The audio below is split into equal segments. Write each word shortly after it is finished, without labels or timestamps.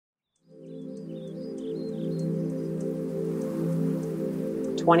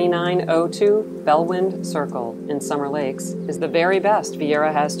2902 Bellwind Circle in Summer Lakes is the very best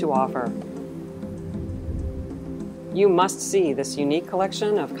Viera has to offer. You must see this unique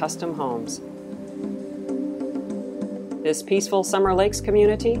collection of custom homes. This peaceful Summer Lakes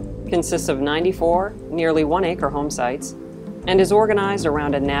community consists of 94 nearly 1-acre home sites and is organized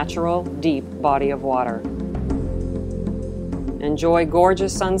around a natural, deep body of water. Enjoy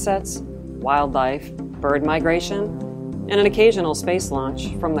gorgeous sunsets, wildlife, bird migration, and an occasional space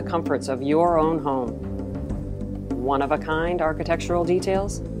launch from the comforts of your own home. One-of-a-kind architectural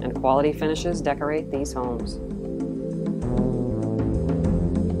details and quality finishes decorate these homes.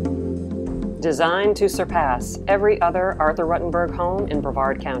 Designed to surpass every other Arthur Rutenberg home in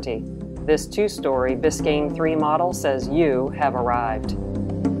Brevard County, this 2-story Biscayne III model says you have arrived.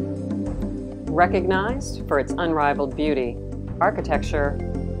 Recognized for its unrivaled beauty, architecture,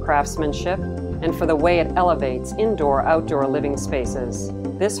 craftsmanship, and for the way it elevates indoor-outdoor living spaces,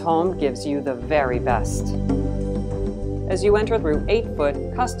 this home gives you the very best. As you enter through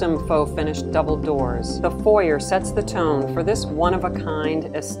 8-foot custom faux finished double doors, the foyer sets the tone for this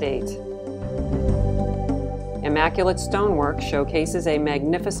one-of-a-kind estate. Immaculate stonework showcases a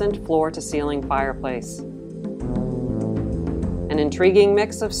magnificent floor-to-ceiling fireplace. An intriguing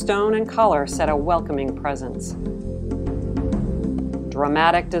mix of stone and color set a welcoming presence.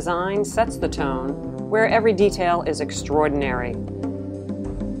 Dramatic design sets the tone, where every detail is extraordinary.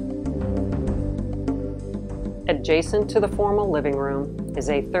 Adjacent to the formal living room is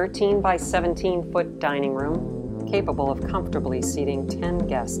a 13 by 17-foot dining room capable of comfortably seating 10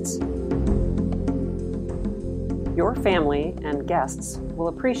 guests. Your family and guests will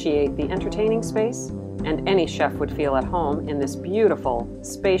appreciate the entertaining space, and any chef would feel at home in this beautiful,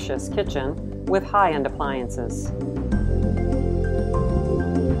 spacious kitchen with high-end appliances.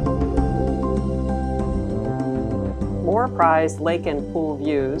 More prized lake and pool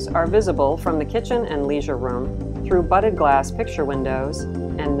views are visible from the kitchen and leisure room through budded glass picture windows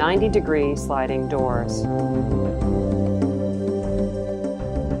and 90-degree sliding doors.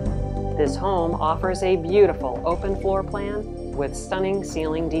 This home offers a beautiful open floor plan with stunning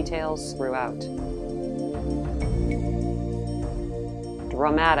ceiling details throughout.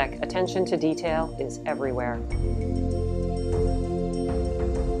 Dramatic attention to detail is everywhere.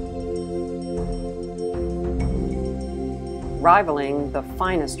 Rivaling the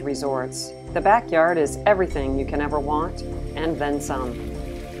finest resorts, the backyard is everything you can ever want, and then some.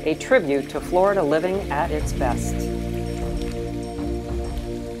 A tribute to Florida living at its best.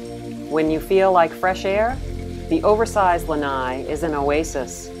 When you feel like fresh air, the oversized Lanai is an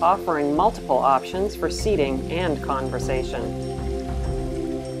oasis, offering multiple options for seating and conversation.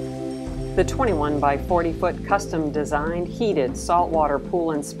 The 21 by 40-foot custom-designed heated saltwater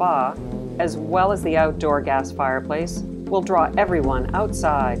pool and spa, as well as the outdoor gas fireplace, will draw everyone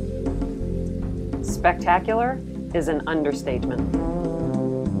outside. Spectacular is an understatement.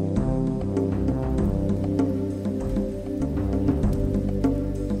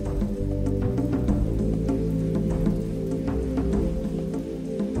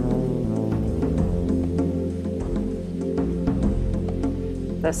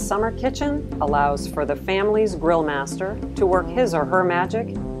 The summer kitchen allows for the family's grill master to work his or her magic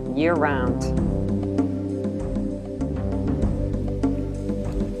year-round.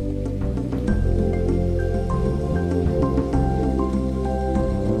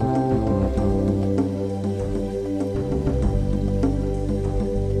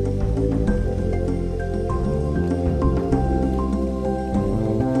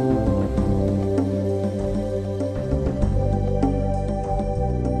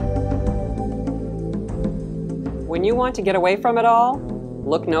 When you want to get away from it all,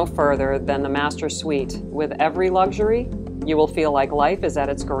 look no further than the master suite. With every luxury, you will feel like life is at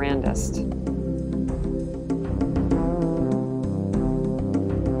its grandest.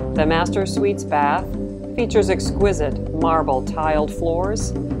 The master suite's bath features exquisite marble tiled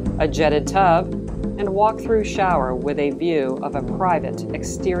floors, a jetted tub, and walk-through shower with a view of a private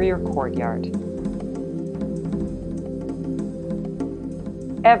exterior courtyard.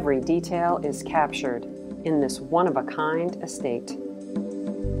 Every detail is captured in this one-of-a-kind estate.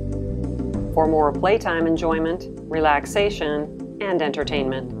 For more playtime enjoyment, relaxation, and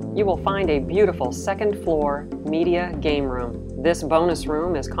entertainment, you will find a beautiful second-floor media game room. This bonus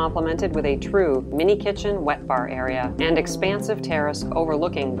room is complemented with a true mini kitchen wet bar area and expansive terrace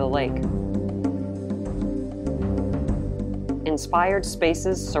overlooking the lake. Inspired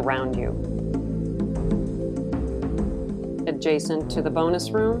spaces surround you. Adjacent to the bonus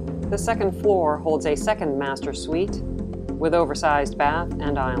room, the second floor holds a second master suite with oversized bath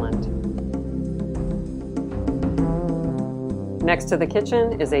and island. Next to the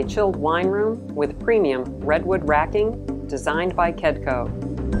kitchen is a chilled wine room with premium redwood racking designed by Kedco.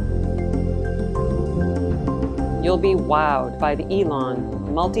 You'll be wowed by the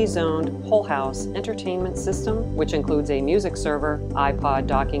Elan multi-zoned whole house entertainment system, which includes a music server, iPod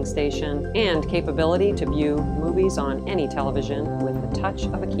docking station, and capability to view movies on any television with the touch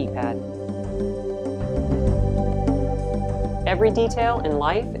of a keypad. Every detail in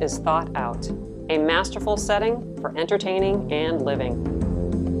life is thought out. A masterful setting for entertaining and living.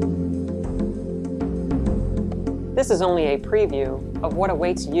 This is only a preview of what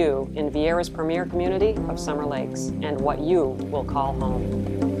awaits you in Viera's premier community of Summer Lakes and what you will call home.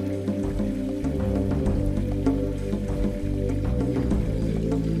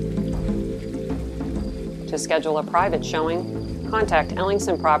 To schedule a private showing, contact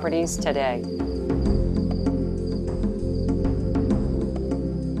Ellingson Properties today.